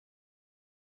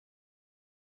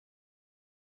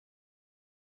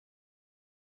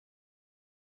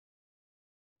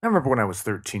I remember when I was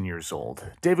 13 years old,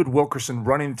 David Wilkerson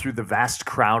running through the vast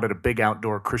crowd at a big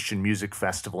outdoor Christian music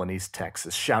festival in East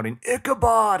Texas, shouting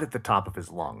Ichabod at the top of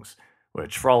his lungs,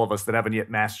 which, for all of us that haven't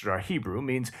yet mastered our Hebrew,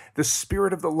 means the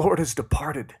Spirit of the Lord has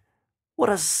departed. What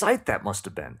a sight that must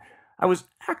have been. I was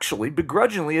actually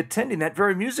begrudgingly attending that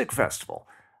very music festival.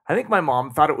 I think my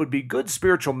mom thought it would be good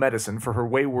spiritual medicine for her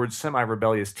wayward, semi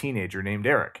rebellious teenager named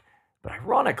Eric. But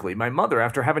ironically, my mother,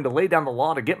 after having to lay down the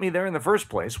law to get me there in the first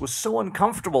place, was so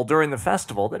uncomfortable during the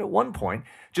festival that at one point,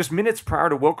 just minutes prior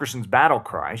to Wilkerson's battle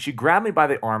cry, she grabbed me by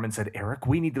the arm and said, "Eric,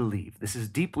 we need to leave. This is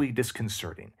deeply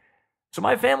disconcerting." So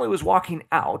my family was walking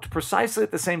out precisely at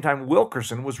the same time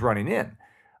Wilkerson was running in.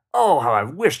 Oh, how I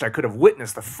wished I could have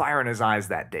witnessed the fire in his eyes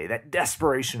that day, that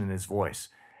desperation in his voice.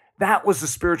 That was the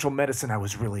spiritual medicine I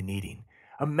was really needing.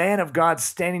 A man of God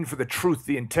standing for the truth,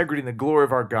 the integrity, and the glory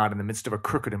of our God in the midst of a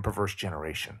crooked and perverse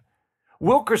generation.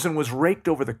 Wilkerson was raked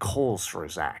over the coals for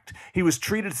his act. He was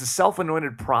treated as a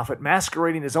self-anointed prophet,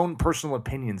 masquerading his own personal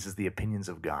opinions as the opinions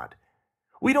of God.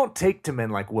 We don't take to men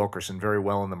like Wilkerson very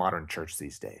well in the modern church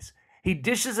these days. He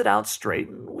dishes it out straight,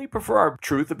 and we prefer our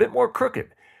truth a bit more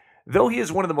crooked. Though he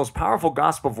is one of the most powerful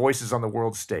gospel voices on the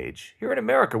world stage, here in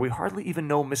America we hardly even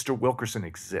know Mr. Wilkerson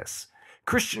exists.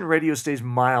 Christian radio stays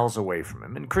miles away from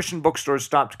him, and Christian bookstores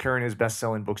stopped carrying his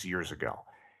best-selling books years ago.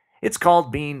 It's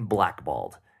called being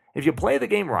blackballed. If you play the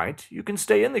game right, you can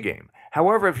stay in the game.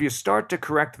 However, if you start to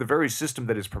correct the very system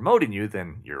that is promoting you,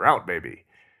 then you're out, baby.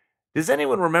 Does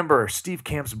anyone remember Steve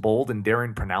Camp's bold and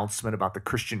daring pronouncement about the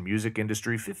Christian music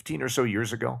industry 15 or so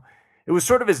years ago? It was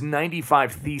sort of his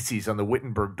 95 theses on the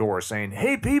Wittenberg door saying,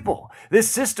 "Hey people,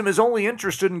 this system is only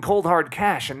interested in cold hard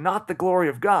cash and not the glory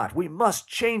of God. We must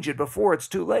change it before it's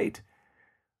too late."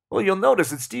 Well, you'll notice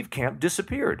that Steve Camp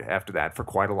disappeared after that for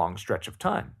quite a long stretch of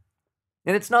time.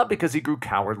 And it's not because he grew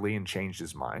cowardly and changed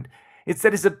his mind. It's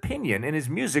that his opinion and his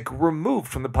music were removed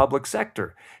from the public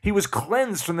sector. He was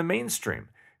cleansed from the mainstream.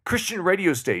 Christian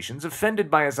radio stations, offended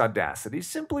by his audacity,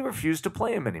 simply refused to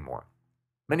play him anymore.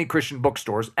 Many Christian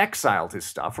bookstores exiled his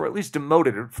stuff, or at least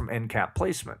demoted it from end cap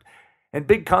placement. And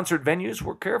big concert venues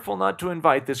were careful not to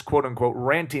invite this quote-unquote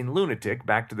ranting lunatic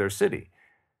back to their city.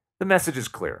 The message is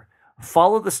clear.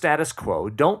 Follow the status quo,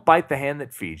 don't bite the hand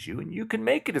that feeds you, and you can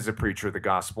make it as a preacher of the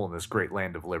gospel in this great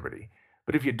land of liberty.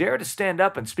 But if you dare to stand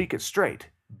up and speak it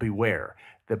straight, beware.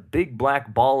 The big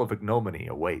black ball of ignominy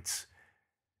awaits.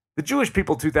 The Jewish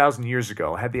people 2,000 years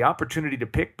ago had the opportunity to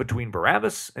pick between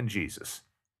Barabbas and Jesus.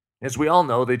 As we all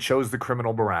know, they chose the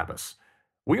criminal Barabbas.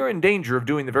 We are in danger of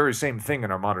doing the very same thing in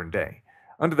our modern day.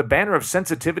 Under the banner of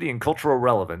sensitivity and cultural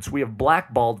relevance, we have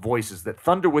blackballed voices that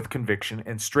thunder with conviction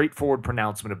and straightforward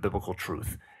pronouncement of biblical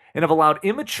truth, and have allowed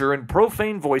immature and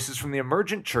profane voices from the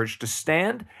emergent church to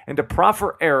stand and to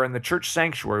proffer error in the church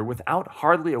sanctuary without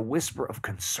hardly a whisper of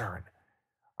concern.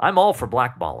 I'm all for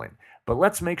blackballing, but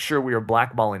let's make sure we are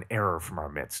blackballing error from our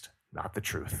midst, not the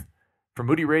truth. For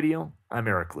Moody Radio, I'm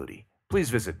Eric Ludy. Please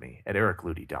visit me at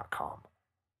ericludy.com.